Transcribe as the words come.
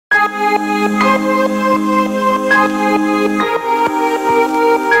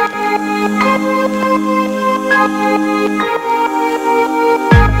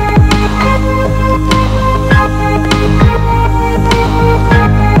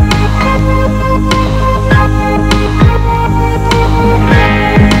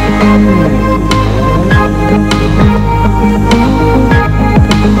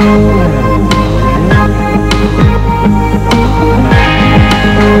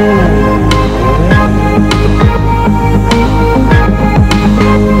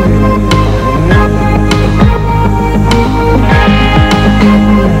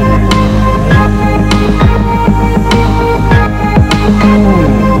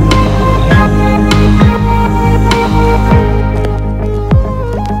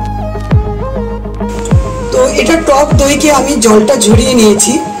এটা টক দইকে আমি জলটা ঝরিয়ে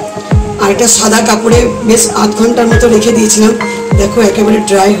নিয়েছি আর এটা সাদা কাপড়ে বেশ আধ ঘন্টার মতো রেখে দিয়েছিলাম। দেখো একেবারে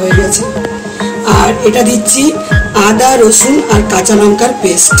ড্রাই হয়ে গেছে। আর এটা দিচ্ছি আদা রসুন আর কাঁচা লঙ্কার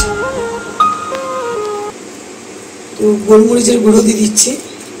পেস্ট, তো গোলমরিচের গুঁড়ো দিয়ে দিচ্ছি,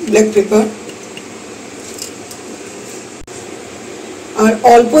 ব্ল্যাক পেপার, আর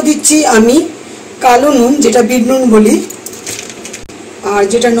অল্প দিচ্ছি আমি কালো নুন, যেটা বিট নুন বলি, আর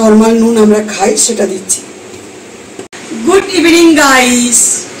যেটা নর্মাল নুন আমরা খাই সেটা দিচ্ছি। গুড ইভিনিং গাইস,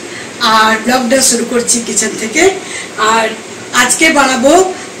 আর ব্লগটা শুরু করছি কিচেন থেকে। আর আজকে বানাবো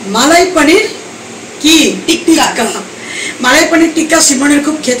মালাই পনির কি টিক্কা। মালাই পনির টিক্কা সিমনের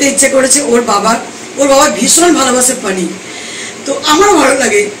খুব খেতে ইচ্ছে করেছে, ওর বাবা ভীষণ ভালোবাসে পনির, তো আমারও ভালো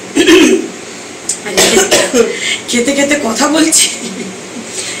লাগে। খেতে খেতে কথা বলছি।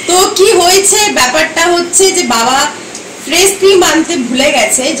 তো কি হয়েছে, ব্যাপারটা হচ্ছে যে বাবা ফ্রেশ ক্রিম আনতে ভুলে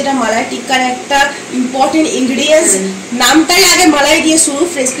গেছে, যেটা মালাই টিক্কার একটা ইম্পর্টেন্ট ইনগ্রেডিয়েন্টস। নামটাই আগে মালাই দিয়ে শুরু,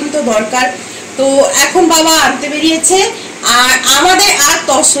 ফ্রেশ ক্রিম তো দরকার। তো এখন বাবা আনতে বেরিয়েছে আর আমাদের আর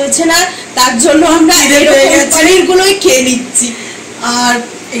তস হয়েছে না, তার জন্য আমরা পনিরগুলোই খেয়ে নিচ্ছি। আর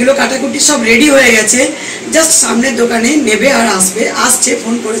এগুলো কাটাকুটি সব রেডি হয়ে গেছে, জাস্ট সামনের দোকানে নেবে আর আসছে,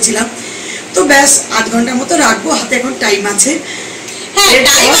 ফোন করেছিলাম। তো ব্যাস আধ ঘন্টার মতো রাখবো, হাতে এখন টাইম আছে। হ্যাঁ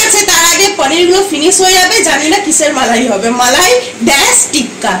টাইম আছে, তার আগে পনিরগুলো ফিনিশ হয়ে যাবে। জানি না কিসের মালাই হবে, মালাই ড্যাশ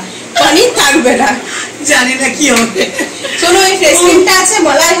টিক্কা, পনির থাকবে না, জানি না কি হবে। চলো এই ফ্রেশ ক্রিমটা আছে,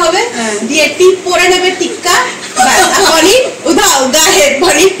 মালাই হবে, দিয়ে টিপ পরে নেবে টিক্কা, পনির উধাও গায়ে,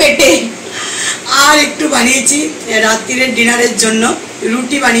 পনির পেটে। আর একটু বানিয়েছি রাত্রিরের ডিনারের জন্য,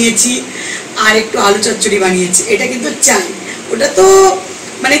 রুটি বানিয়েছি আর একটু আলু চচ্চড়ি বানিয়েছি। এটা কিন্তু চাই, ওটা তো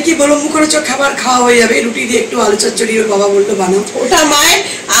মানে কি বলবো মুখরোচক খাবার খাওয়া হয়ে যাবে। রুটি দিয়ে একটু আলু চচ্চড়ি ওর বাবা বললো বানাও। ওটা মায়ের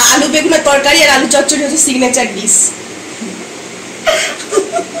আলু বেগুনের তরকারি আর আলু চচ্চড়ি হচ্ছে সিগনেচার ডিশ।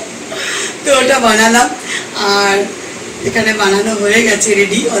 তো ওটা বানালাম আর এখানে বানানো হয়ে গেছে,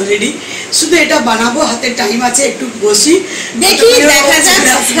 রেডি অলরেডি। শুধু এটা বানাবো, হাতে টাইম আছে, একটু বসি দেখি, দেখা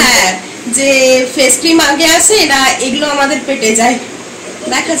যাক। হ্যাঁ যে ফেস ক্রিম আগে আসে না, এগুলো আমাদের পেটে যায়,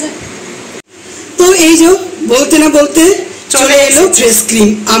 দেখা যাক। তো এই যে বলতে না বলতে চলে এলো ফ্রেশ ক্রিম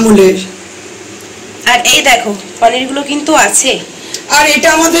আমুলের। আর এই দেখো পনিরগুলো কিন্তু আছে। আর এটা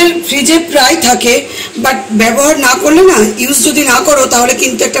আমাদের ফ্রিজে প্রায় থাকে, বাট ব্যবহার না করলে না, ইউজ যদি না করো তাহলে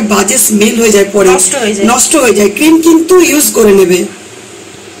কিন্তু একটা বাজে স্মেল হয়ে যায়, পরে নষ্ট হয়ে যায়। ক্রিম কিন্তু ইউজ করে নেবে।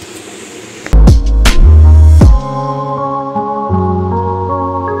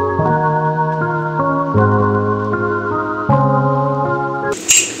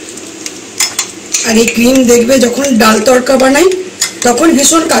 আর এই ক্রিম দেখবে যখন ডাল তড়কা বানাই তখন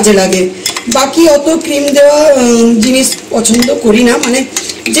ভীষণ কাজে লাগে। বাকি অত ক্রিম দেওয়া জিনিস পছন্দ করি না, মানে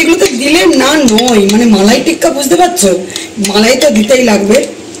যেগুলোতে দিলে না নয়, মানে মালাই টিক্কা বুঝতে পারছো, মালাই তো দিতেই লাগবে।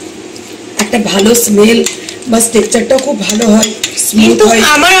 একটা ভালো স্মেল বা টেক্সচারটা খুব ভালো হয়, স্মুথ হয়।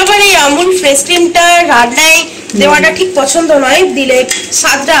 আমার আবার এই আমুল ফ্রেশ ক্রিমটা রান্নায় দেওয়াটা ঠিক পছন্দ নয়, দিলে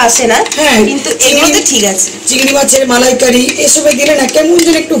স্বাদটা আসে না। হ্যাঁ কিন্তু এগুলোতে ঠিক আছে। চিংড়ি মাছের মালাইকারি এসবে দিলে না কেমন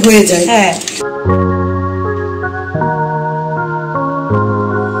যেন একটু হয়ে যায়। হ্যাঁ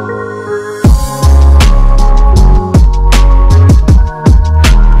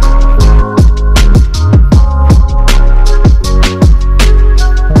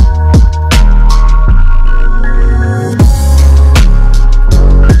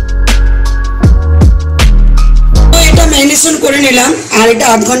করে নিলাম আর এটা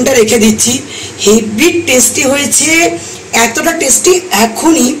আধ ঘন্টা রেখে দিচ্ছি। হেভি টেস্টি হয়েছে, এতটা টেস্টি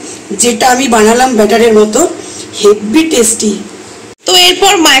এখনই যেটা আমি বানালাম ব্যাটারের মতো, হেভি টেস্টি। তো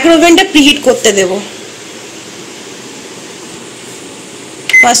এরপর মাইক্রোওভেনটা প্রিহিট করতে দেব।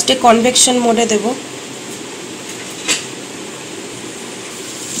 ফার্স্টে কনভেকশন মোডে দেব।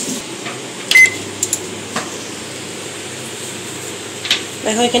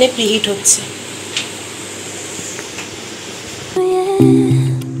 দেখো এখানে প্রিহিট হচ্ছে।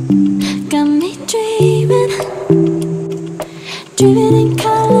 dreaming, dreaming in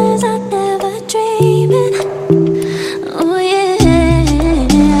colors I never dreamed. Oh yeah,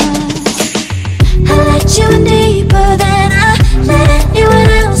 I let you in deeper than I let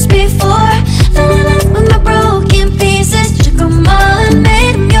anyone else before. Fell in love with my broken pieces, took them all and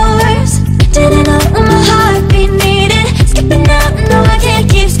made them yours. Didn't know what my heartbeat needed, skipping out, no I can't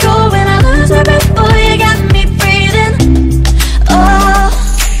keep score. When I lose my breath, boy you got me breathing. Oh,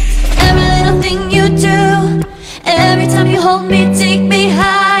 every little thing you do, every time you hold me, take me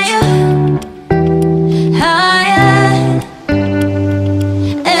higher, higher.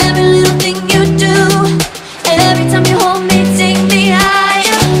 Every little thing you do, every time you hold me, take me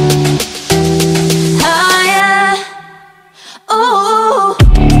higher, higher. Oh,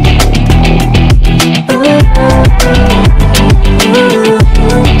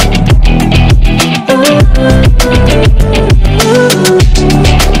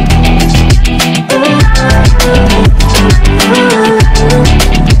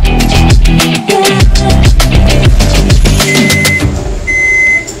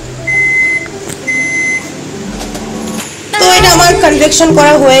 তো এটা আমার convection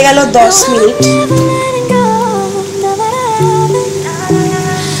করা হয়ে গেল 10 minute. never letting go, never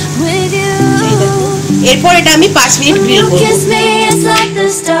with you. এরপর এটা আমি 5 minute grill You করব। kiss me, it's like the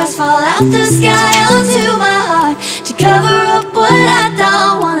stars fall out the sky onto my heart to cover up what I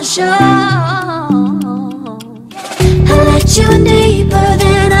don't wanna show. I let you in deeper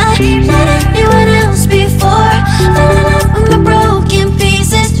than I let anyone else before. Fell in love with my broken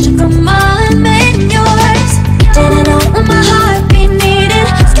pieces, took them all and made them yours. Didn't know what my heartbeat needed,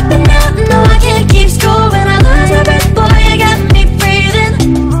 skipping out, no I can't keep score. When I lose my breath, boy you got me breathing.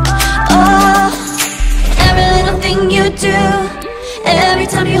 Oh, every little thing you do, every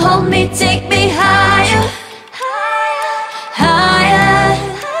time you hold me, take me higher, higher.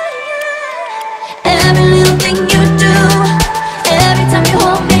 Every little thing you do, every time you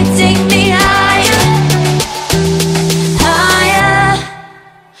hold me, take me higher, higher.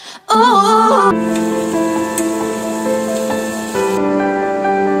 Oh.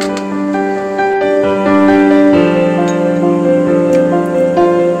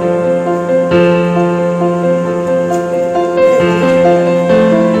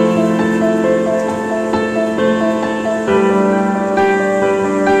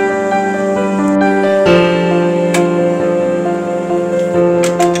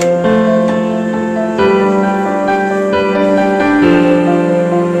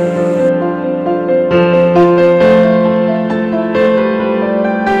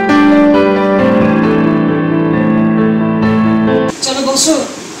 চলো বসো,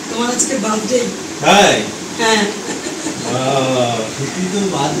 তোমার আজকে birthday. High হ্যাঁ, সত্যি তো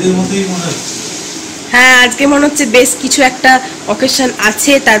বাদের মতোই মনে হচ্ছে। হ্যাঁ, আজকে মনে হচ্ছে বেশ কিছু একটা অকেশন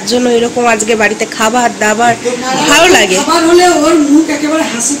আছে, তার জন্য এরকম আজকে বাড়িতে খাবার দাবার ভালো লাগে। খাবার হলে ওর মুখ একেবারে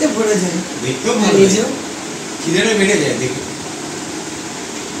হাসিতে ভরে যায়। দেখতেও ভালো এই যে, লাগে, খিদেটা বেড়ে যায় দেখে।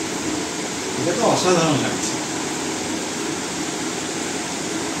 এটা তো অসাধারণ লাগছে।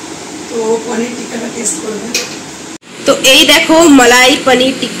 তো ও পনির টিক্কাটা টেস্ট করবে। তো এই দেখো মালাই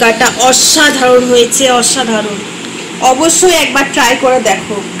পনির টিক্কাটা অসাধারণ হয়েছে, অসাধারণ। অবশ্যই একবার ট্রাই করে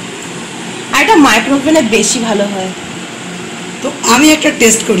দেখো, আর এটা মাইক্রোওভেনে বেশি ভালো হয়। তো আমি একটা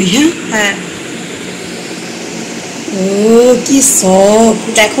টেস্ট করি। হ্যাঁ হ্যাঁ, ও কি সফট,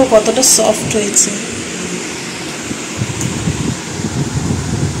 দেখো কতটা সফট হয়েছে।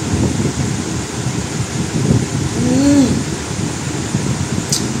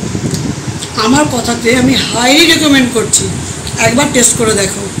 আমার কথাতে আমি হাইলি রেকমেন্ড করছি, একবার টেস্ট করে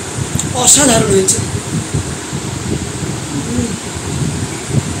দেখো, অসাধারণ হয়েছে।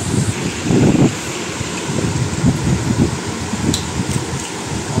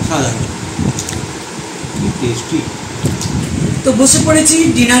 অসাধারণ, কি টেস্টি। তো বসে পড়েছি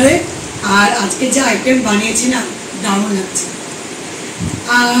ডিনারে, আর আজকে যে আইটেম বানিয়েছি না, দারুণ লাগছে।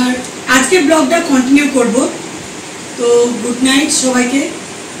 আর আজকে ব্লগটা কন্টিনিউ করব। তো গুড নাইট সবাইকে।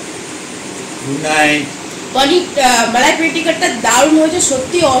 Good night. পনির মালাই পনির টিক্কাটা দারুণ হয়েছে,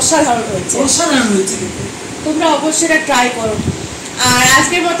 সত্যি অসাধারণ হয়েছে, অসাধারণ হয়েছে কিন্তু। তোমরা অবশ্যই এটা ট্রাই করো। আর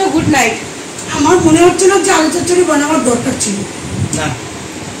আজকের মতো গুড নাইট। আমার মনে হচ্ছিল যে আলু চচ্চড়ি বানাবার দরকার ছিল না,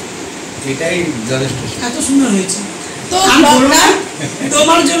 এটাই যথেষ্ট। এত সুন্দর হয়েছে। তো আমি বলবো ব্লগটা না,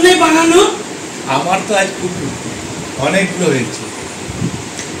 তোমার জন্যই বানানো। আমার তো আজ খুব অনেকগুলো হয়েছে।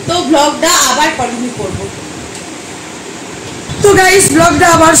 তো ব্লগটা আবার কন্টিনিউ করবো। তো গাইস, ব্লগটা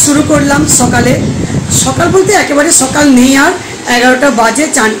আবার শুরু করলাম সকালে। সকাল বলতে একেবারে সকাল নেই, আর 11টা বাজে।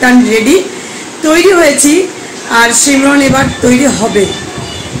 চান টান রেডি, তৈরি হয়েছি, আর সিমরন এবার তৈরি হবে।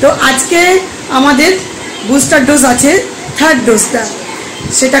 তো আজকে আমাদের বুস্টার ডোজ আছে, থার্ড ডোজটা।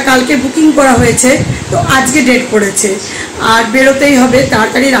 সেটা কালকে বুকিং করা হয়েছে, তো আজকে ডেট পড়েছে আর বেরোতেই হবে।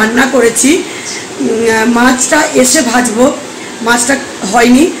 তাড়াতাড়ি রান্না করেছি, মাছটা এসে ভাজবো, মাছটা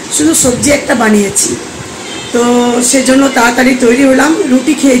হয়নি, শুধু সবজি একটা বানিয়েছি। তো সেজন্য তাড়াতাড়ি তৈরি হলাম,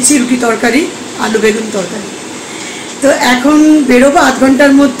 রুটি খেয়েছি, রুটি তরকারি, আলু বেগুন তরকারি। তো এখন বেরোবো আধ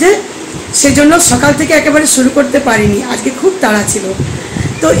ঘন্টার মধ্যে, সেজন্য সকাল থেকে একেবারে শুরু করতে পারিনি, আজকে খুব তাড়া ছিল।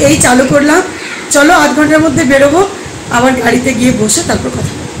 তো এই চালু করলাম, চলো আধ ঘন্টার মধ্যে বেরোবো, আবার গাড়িতে গিয়ে বসে তারপর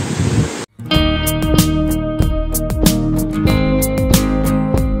কথা।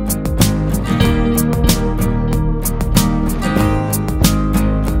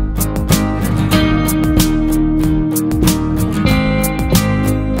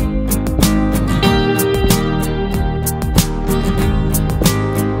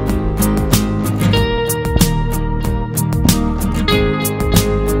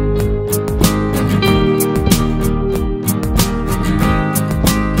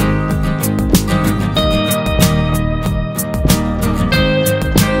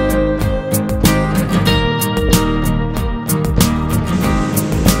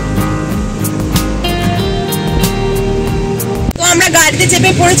 গাড়িতে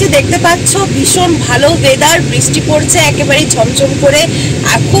চেপে পড়েছি, দেখতে পাচ্ছ ভীষণ ভালো ওয়েদার, বৃষ্টি পড়ছে একেবারে ঝমঝম করে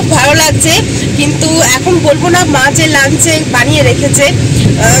আর খুব ভালো লাগছে। কিন্তু এখন বলবো না, মা যে লাঞ্চে বানিয়ে রেখেছে,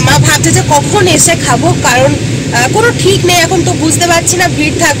 মা ভাবছে যে কখন এসে খাবো, কারণ কোনো ঠিক নেই এখন। তো বুঝতে পারছি না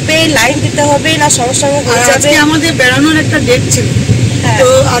ভিড় থাকবে, লাইন দিতে হবে না সঙ্গে সঙ্গে হয়ে যাবে। আজকে আমাদের বেড়ানোর একটা ডেট ছিল, তো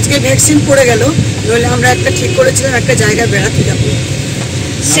আজকে ভ্যাকসিন পড়ে গেল, নইলে আমরা একটা ঠিক করেছিলাম একটা জায়গায় বেড়াতে যাবো।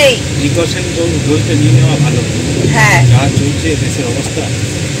 সেই প্রিকশন ডোজটা নিয়ে নেওয়া ভালো। হ্যাঁ, যা চলছে দেশের অবস্থা,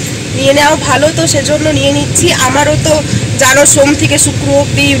 নিয়ে নেওয়া ভালো, তো সেজন্য নিয়ে নিচ্ছি। আমারও তো জানো সোম থেকে শুক্র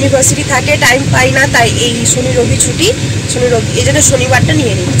অব্দি ইউনিভার্সিটি থাকে, টাইম পাই না, তাই এই শনি রবি ছুটি, শনি রবি এই জন্য শনিবারটা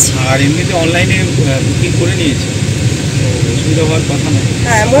নিয়ে নিচ্ছি। আর এমনিতে অনলাইনে বুকিং করে নিয়েছি, তো অসুবিধা হওয়ার কথা নয়।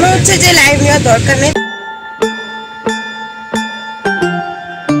 হ্যাঁ, মনে হচ্ছে যে লাইভ নেওয়ার দরকার নেই।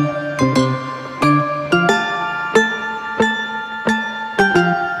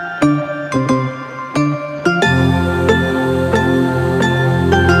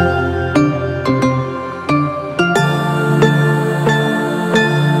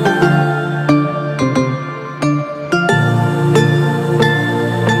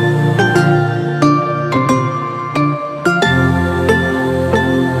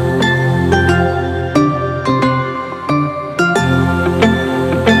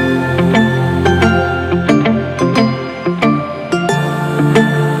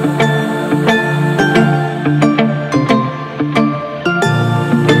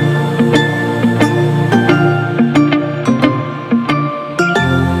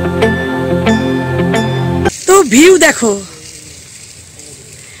 ভিউ দেখো,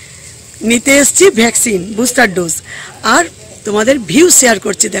 নিতে এসছি ভ্যাকসিন বুস্টার ডোজ, আর তোমাদের ভিউ শেয়ার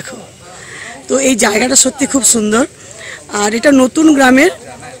করছি দেখো। তো এই জায়গাটা সত্যি খুব সুন্দর, আর এটা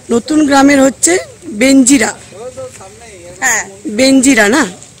নতুন গ্রামের হচ্ছে বেঞ্জিরা, হ্যাঁ বেঞ্জিরা না।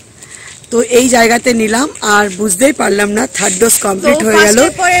 তো এই জায়গাতে নিলাম, আর বুঝতেই পারলাম না থার্ড ডোজ কমপ্লিট হয়ে গেল।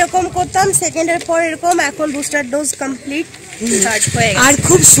 ফার্স্টের পর এরকম করতাম, সেকেন্ডের পর এরকম, এখন বুস্টার ডোজ কমপ্লিট, থার্ড হয়ে গেছে। আর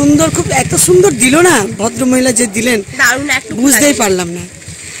খুব সুন্দর, খুব এত সুন্দর দিল না ভদ্রমহিলা যে দিলেন, দারুণ, একটু বুঝতেই পারলাম না।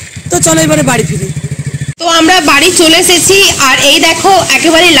 তো চলো এবারে বাড়ি ফিরি। তো আমরা বাড়ি চলে এসেছি, আর এই দেখো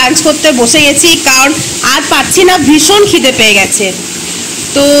একেবারে লাঞ্চ করতে বসে গেছি, কারণ আর পাচ্ছি না, ভীষণ খিদে পেয়ে গেছে।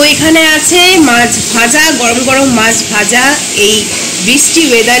 তো এখানে আছে মাছ ভাজা, গরম গরম মাছ ভাজা এই বৃষ্টি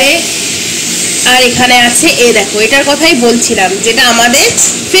ওয়েদারে, আর এখানে আছে এই দেখো, এটার কথাই বলছিলাম, যেটা আমাদের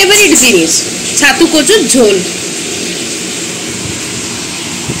ফেভারিট জিনিস, ছাতু কচুর ঝোল।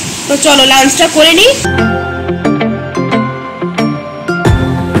 তো চলো লাঞ্চটা করে নিই।